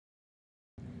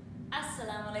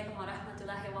Assalamualaikum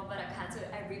warahmatullahi wabarakatuh,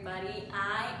 everybody.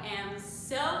 I am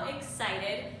so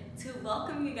excited to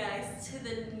welcome you guys to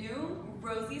the new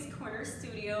Rosie's Corner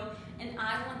studio, and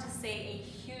I want to say a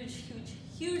huge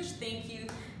thank you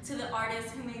to the artist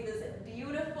who made this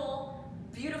beautiful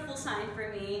sign for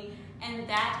me, and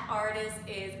that artist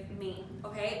is me,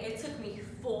 okay? It took me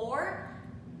 4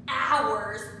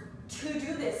 hours to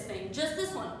do this thing, just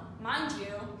this one. Mind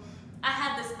you, I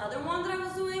had this other one that I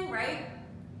was doing, right?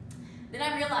 Then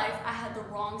I realized I had the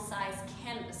wrong size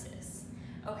canvases,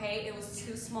 okay? It was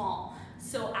too small.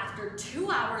 So after 2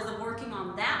 hours of working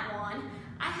on that one,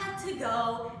 I had to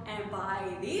go and buy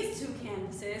these 2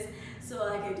 canvases so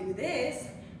I could do this,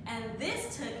 and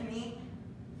this took me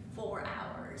 4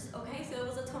 hours, okay? So it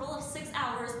was a total of 6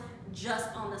 hours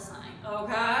just on the sign,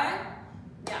 okay?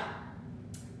 Yeah.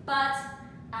 But,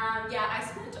 yeah, I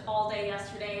spent all day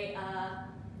yesterday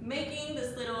making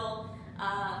this little,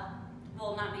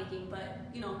 well, not making, but,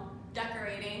 you know,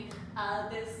 decorating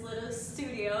this little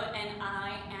studio, and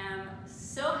I am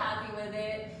so happy with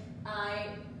it. I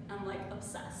am like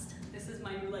obsessed. This is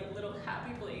my new like little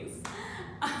happy place.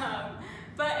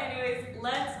 But anyways,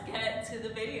 let's get to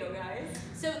the video, guys.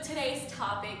 So today's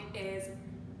topic is,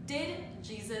 did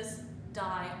Jesus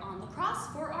die on the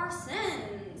cross for our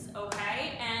sins?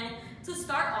 Okay, and to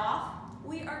start off,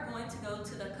 we are going to go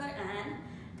to the Quran,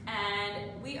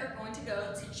 and we are going to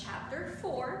go to chapter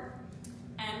 4,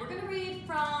 and we're going to read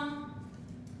from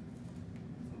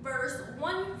verse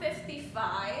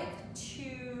 155 to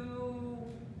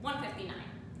 159,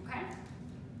 okay?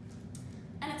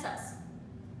 And it says,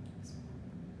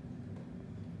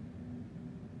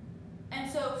 "And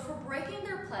so for breaking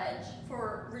their pledge,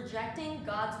 for rejecting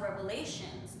God's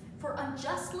revelations, for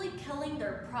unjustly killing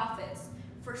their prophets,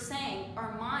 for saying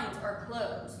our minds are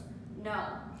closed,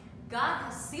 no, God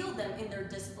has sealed them in their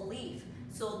disbelief,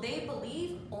 so they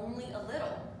believe only a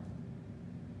little.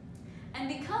 And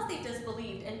because they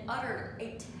disbelieved and uttered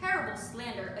a terrible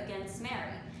slander against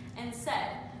Mary, and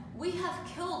said, 'We have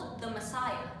killed the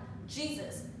Messiah,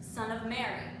 Jesus, son of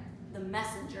Mary, the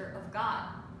messenger of God.'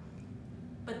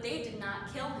 But they did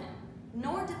not kill him,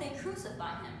 nor did they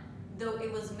crucify him, though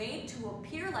it was made to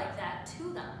appear like that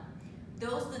to them.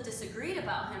 Those that disagreed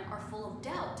about him are full of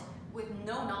doubt, with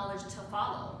no knowledge to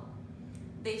follow.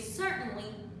 They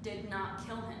certainly did not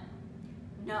kill him.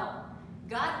 No,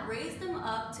 God raised him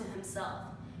up to himself.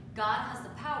 God has the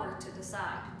power to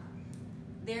decide.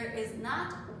 There is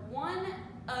not one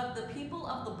of the people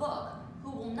of the book who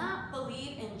will not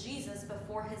believe in Jesus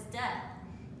before his death.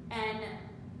 And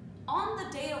on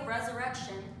the day of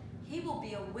resurrection, he will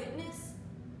be a witness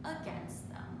against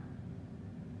them."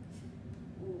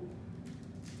 Ooh,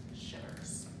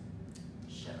 shivers.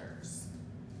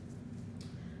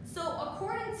 So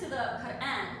according to the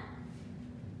Quran,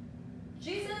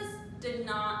 Jesus did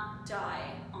not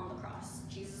die on the cross.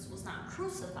 Jesus was not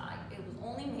crucified. It was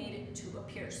only made to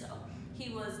appear so. He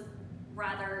was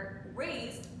rather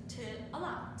raised to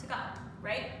Allah, to God,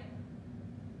 right?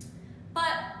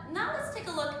 But now let's take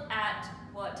a look at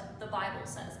what the Bible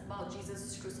says about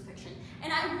Jesus' crucifixion.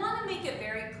 And I want to make it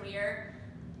very clear,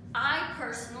 I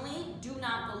personally do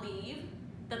not believe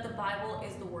that the Bible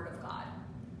is the Word of God.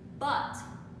 But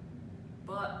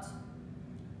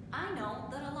I know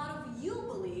that a lot of you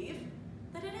believe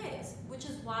that it is, which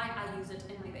is why I use it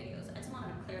in my videos. I just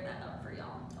wanted to clear that up for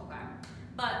y'all, okay?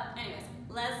 But anyways,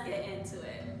 let's get into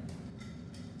it.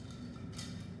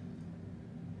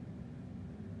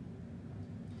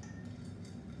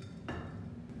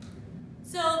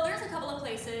 So there's a couple of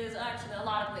places, actually a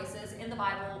lot of places in the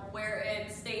Bible where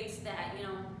it states that, you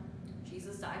know,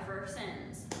 Jesus died for our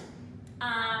sins.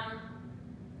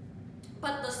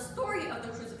 But the story of the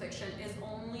crucifixion is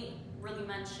only really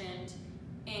mentioned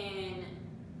in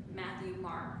Matthew,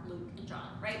 Mark, Luke, and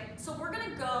John, right? So we're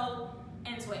gonna go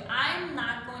into it. I'm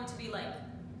not going to be like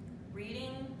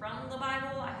reading from the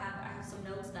Bible. I have some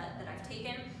notes that I've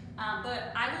taken,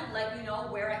 but I will let you know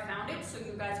where I found it, so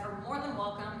you guys are more than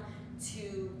welcome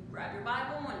to grab your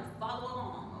Bible and follow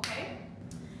along, okay?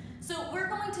 So we're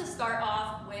going to start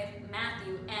off with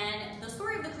Matthew, and the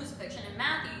story of the crucifixion in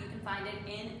Matthew, you can find it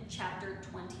in chapter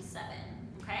 27,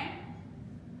 okay?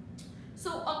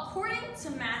 So according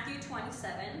to Matthew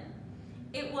 27,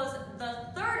 it was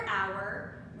the 3rd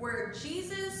hour where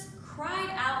Jesus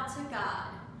cried out to God,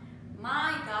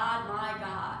 my God,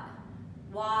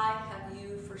 why have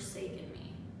you forsaken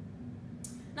me?"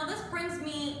 Now this brings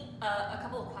me a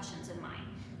couple of questions in mind.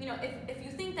 You know, if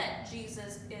you think that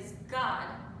Jesus is God,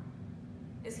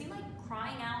 is he like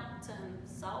crying out to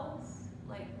himself?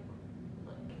 Like,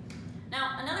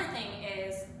 now another thing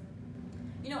is,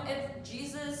 you know, if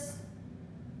Jesus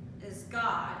is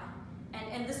God,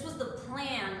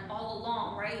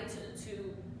 right,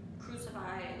 to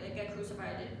crucify, like get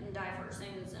crucified and die for our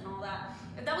sins and all that,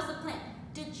 if that was the plan,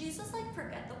 did Jesus like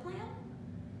forget the plan?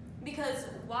 Because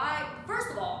why?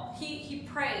 First of all, he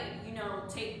prayed, you know,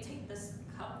 take this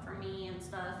cup from me and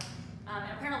stuff.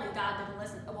 And apparently God didn't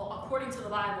listen. Well, according to the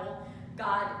Bible,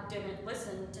 God didn't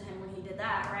listen to him when he did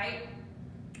that, right?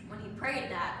 When he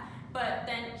prayed that. But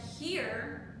then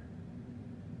here,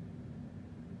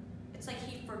 it's like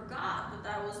he forgot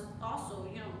that was also,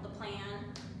 you know, the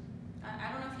plan.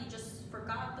 I don't know if he just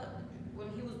forgot that when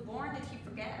he was born, did he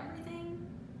forget everything?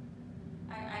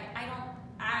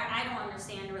 I don't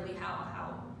understand really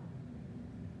how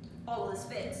all of this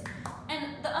fits.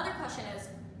 And the other question is,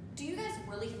 do you guys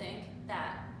really think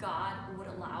that God would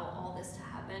allow all this to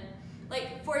happen?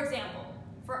 Like, for example,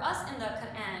 for us in the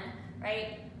Quran,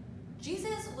 right?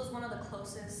 Jesus was one of the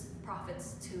closest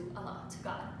prophets to Allah, to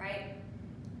God, right?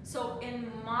 So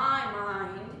in my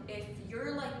mind, if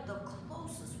you're like the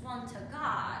closest one to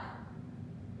God,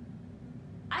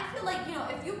 I feel like, you know,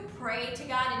 if you pray to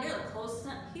God and you're the closest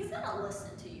one, he's gonna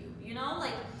listen to you, you know?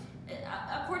 Like,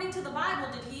 according to the Bible,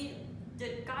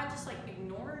 did God just like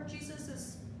ignore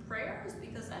Jesus's prayers?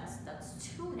 Because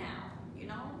that's two now, you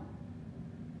know?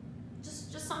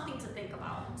 Just something to think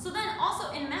about. So then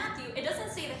also in Matthew, it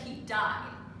doesn't say that he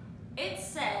died. It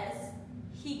says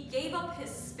he gave up his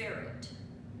spirit.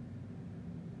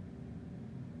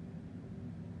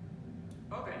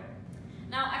 Okay.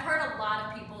 Now, I've heard a lot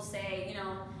of people say, you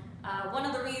know, one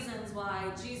of the reasons why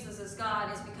Jesus is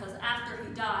God is because after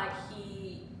he died,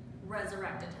 he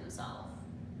resurrected himself.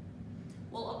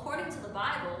 Well, according to the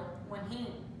Bible, when he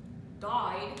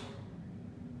died,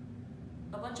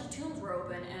 a bunch of tombs were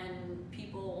open and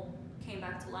people came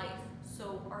back to life.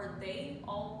 So are they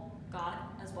all God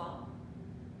as well?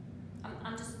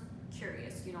 I'm just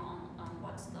curious, you know, on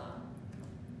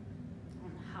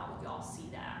how y'all see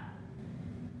that.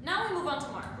 Now we move on to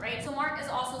Mark, right? So Mark is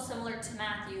also similar to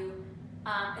Matthew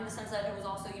in the sense that it was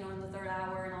also, you know, in the third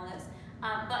hour and all this.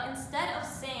 But instead of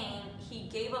saying he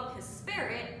gave up his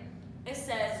spirit, it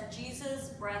says Jesus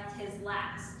breathed his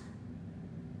last.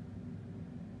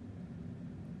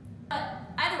 But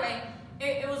either way,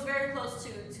 it was very close to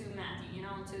Matthew, you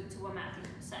know, to what Matthew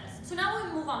says. So now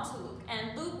we move on to Luke.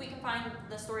 And Luke, we can find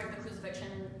the story of the crucifixion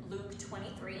in Luke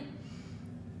 23.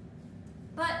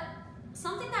 But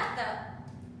something that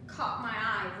caught my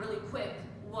eye really quick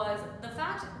was the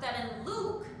fact that in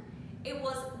Luke, it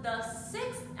was the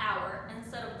 6th hour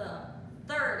instead of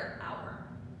the 3rd hour,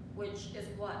 which is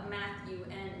what Matthew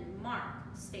and Mark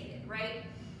stated, right?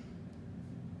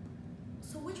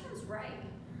 So which one's right?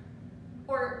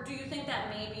 Or do you think that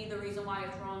maybe the reason why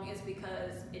it's wrong is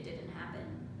because it didn't happen?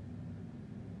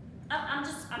 I'm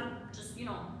just, you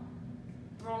know,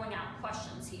 throwing out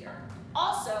questions here.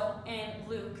 Also in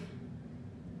Luke,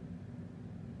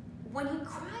 when he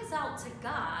cries out to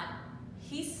God,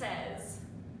 he says,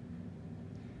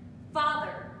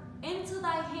 Father, into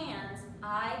thy hands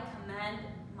I commend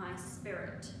my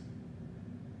spirit.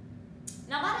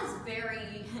 Now that is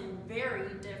very,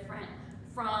 very different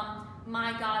from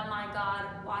my God,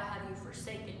 why have you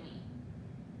forsaken me?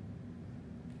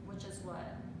 Which is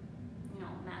what, you know,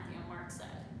 Matthew and Mark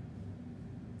said.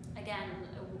 Again,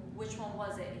 which one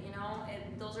was it? You know,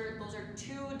 those are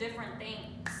two different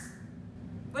things.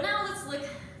 But now let's look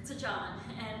to John,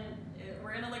 and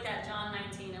we're gonna look at John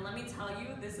 19, and let me tell you,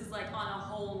 this is like on a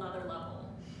whole nother level.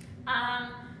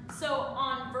 So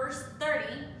on verse 30,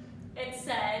 it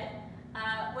said,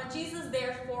 when Jesus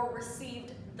therefore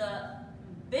received the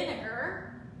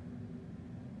vinegar,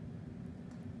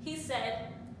 he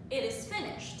said, it is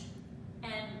finished,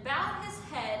 and bowed his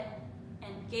head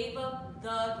and gave up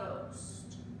the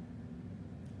ghost.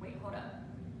 Wait, hold up.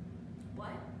 What?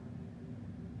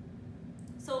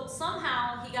 So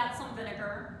somehow he got some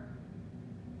vinegar,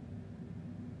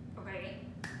 okay,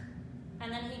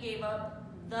 and then he gave up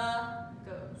the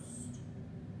ghost.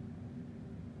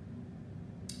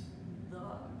 The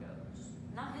ghost.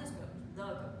 Not his ghost, the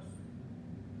ghost.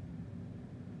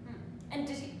 And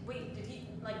did he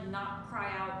like not cry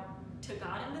out to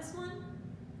God in this one?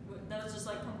 That was just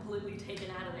like completely taken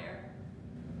out of there.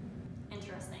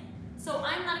 Interesting. So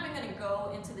I'm not even going to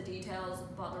go into the details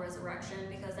about the resurrection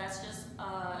because that's just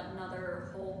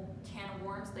another whole can of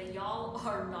worms that y'all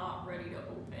are not ready to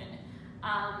open.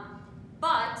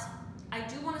 But I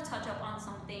do want to touch up on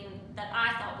something that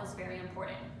I thought was very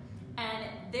important. And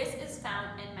this is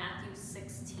found in Matthew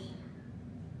 16.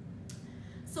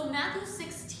 So Matthew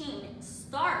 16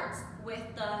 starts with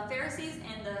the Pharisees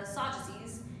and the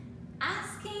Sadducees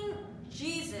asking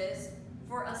Jesus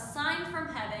for a sign from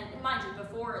heaven, mind you,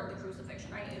 before the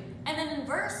crucifixion, right? And then in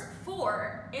verse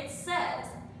 4, it says,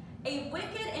 A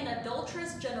wicked and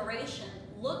adulterous generation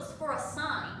looks for a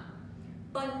sign,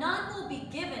 but none will be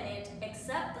given it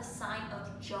except the sign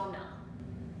of Jonah.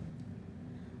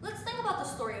 Let's think about the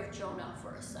story of Jonah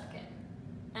for a second.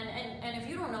 And if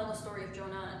you don't know the story of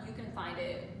Jonah, you can find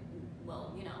it,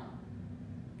 well, you know,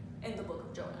 in the book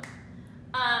of Jonah.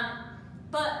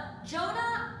 But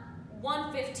Jonah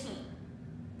 1:15,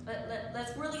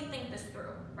 let's really think this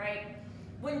through, right?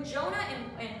 When Jonah,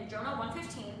 in Jonah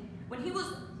 1:15, when he was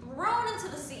thrown into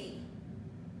the sea,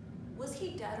 was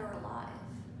he dead or alive?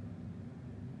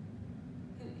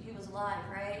 He was alive,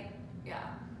 right? Yeah.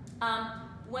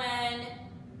 When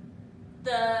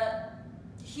the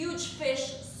huge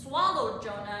fish swallowed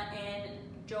Jonah in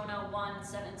Jonah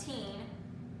 1:17,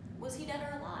 was he dead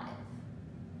or alive?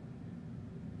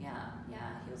 Yeah,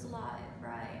 he was alive,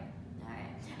 right? All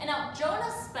right. And now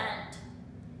Jonah spent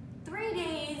 3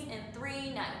 days and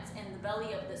 3 nights in the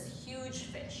belly of this huge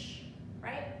fish,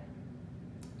 right?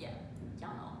 Yeah,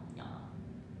 y'all know.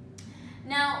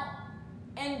 Now,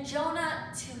 in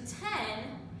Jonah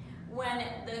 2:10, when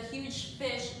the huge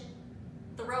fish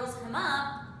throws him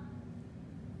up,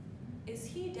 is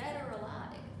he dead or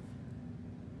alive?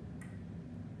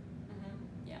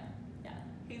 Yeah,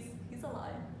 he's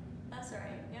alive. That's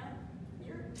right. Yeah,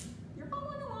 you're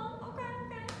following along.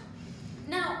 Okay.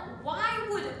 Now, why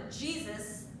would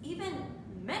Jesus even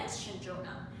mention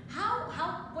Jonah?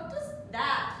 What does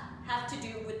that have to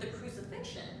do with the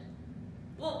crucifixion?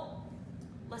 Well,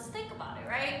 let's think about it,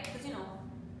 right? Because, you know,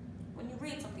 when you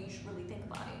read something, you should really think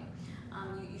about it.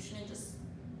 You shouldn't just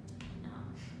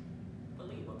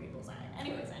believe what people say.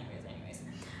 Anyways.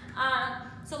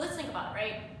 So let's think about it,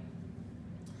 right?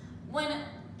 When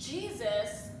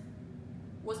Jesus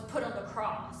was put on the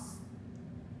cross,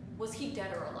 was he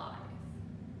dead or alive?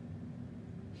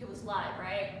 He was alive,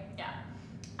 right? Yeah.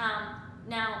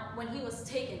 Now, when he was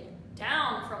taken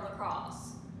down from the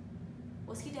cross,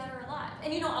 was he dead or alive?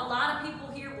 And you know, a lot of people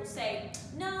here will say,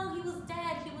 no, he was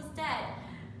dead.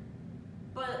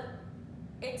 But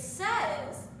it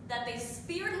says that they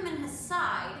speared him in his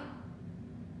side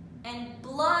and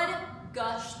blood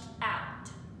gushed out.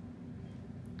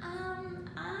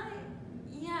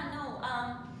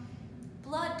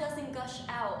 Blood doesn't gush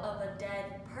out of a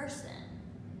dead person.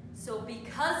 So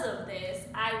because of this,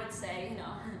 I would say, you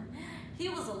know, he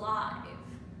was alive.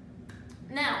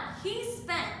 Now, he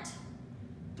spent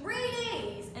 3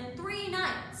 days and 3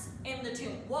 nights in the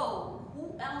tomb. Whoa,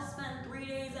 who else spent 3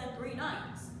 days and 3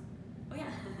 nights? Oh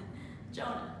yeah,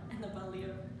 Jonah in the belly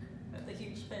of the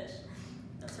huge fish.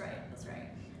 That's right.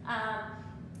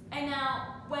 And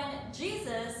now, when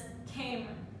Jesus came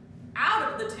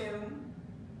out of the tomb,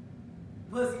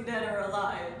 was he dead or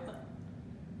alive?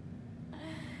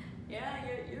 Yeah,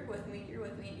 you're with me.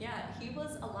 Yeah, he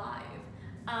was alive.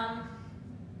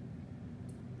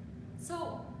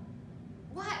 So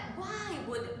why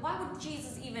would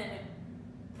Jesus even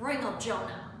bring up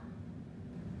Jonah?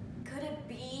 Could it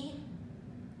be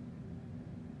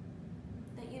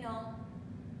that, you know,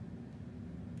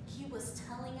 he was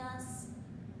telling us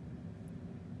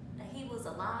that he was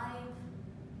alive?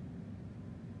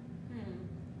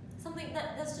 Something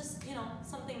that's just, you know,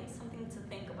 something to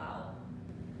think about.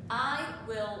 I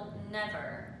will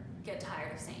never get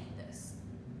tired of saying this.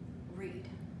 Read.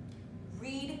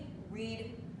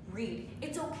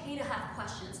 It's okay to have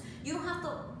questions. You don't have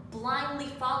to blindly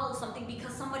follow something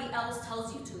because somebody else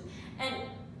tells you to. And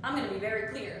I'm going to be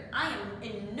very clear. I am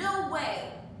in no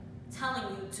way telling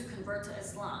you to convert to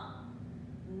Islam.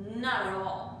 Not at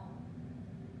all.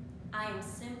 I am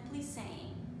simply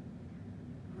saying,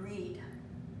 read.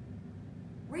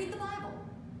 Read the Bible.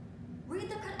 Read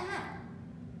the Quran.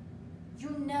 You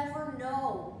never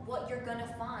know what you're gonna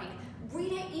find.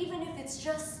 Read it even if it's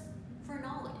just for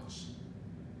knowledge.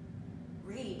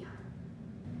 Read.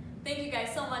 Thank you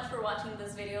guys so much for watching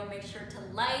this video. Make sure to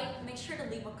like, make sure to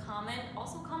leave a comment.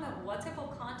 Also comment what type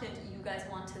of content you guys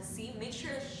want to see. Make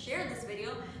sure to share this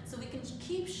video so we can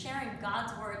keep sharing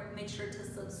God's word. Make sure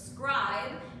to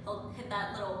subscribe. Hit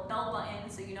that little bell button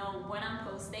so you know when I'm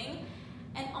posting.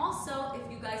 And also, if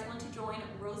you guys want to join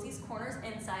Rosie's Corners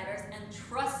Insiders, and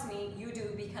trust me, you do,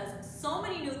 because so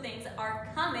many new things are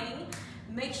coming,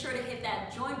 make sure to hit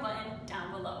that join button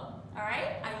down below. All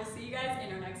right? I will see you guys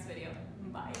in our next video.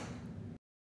 Bye.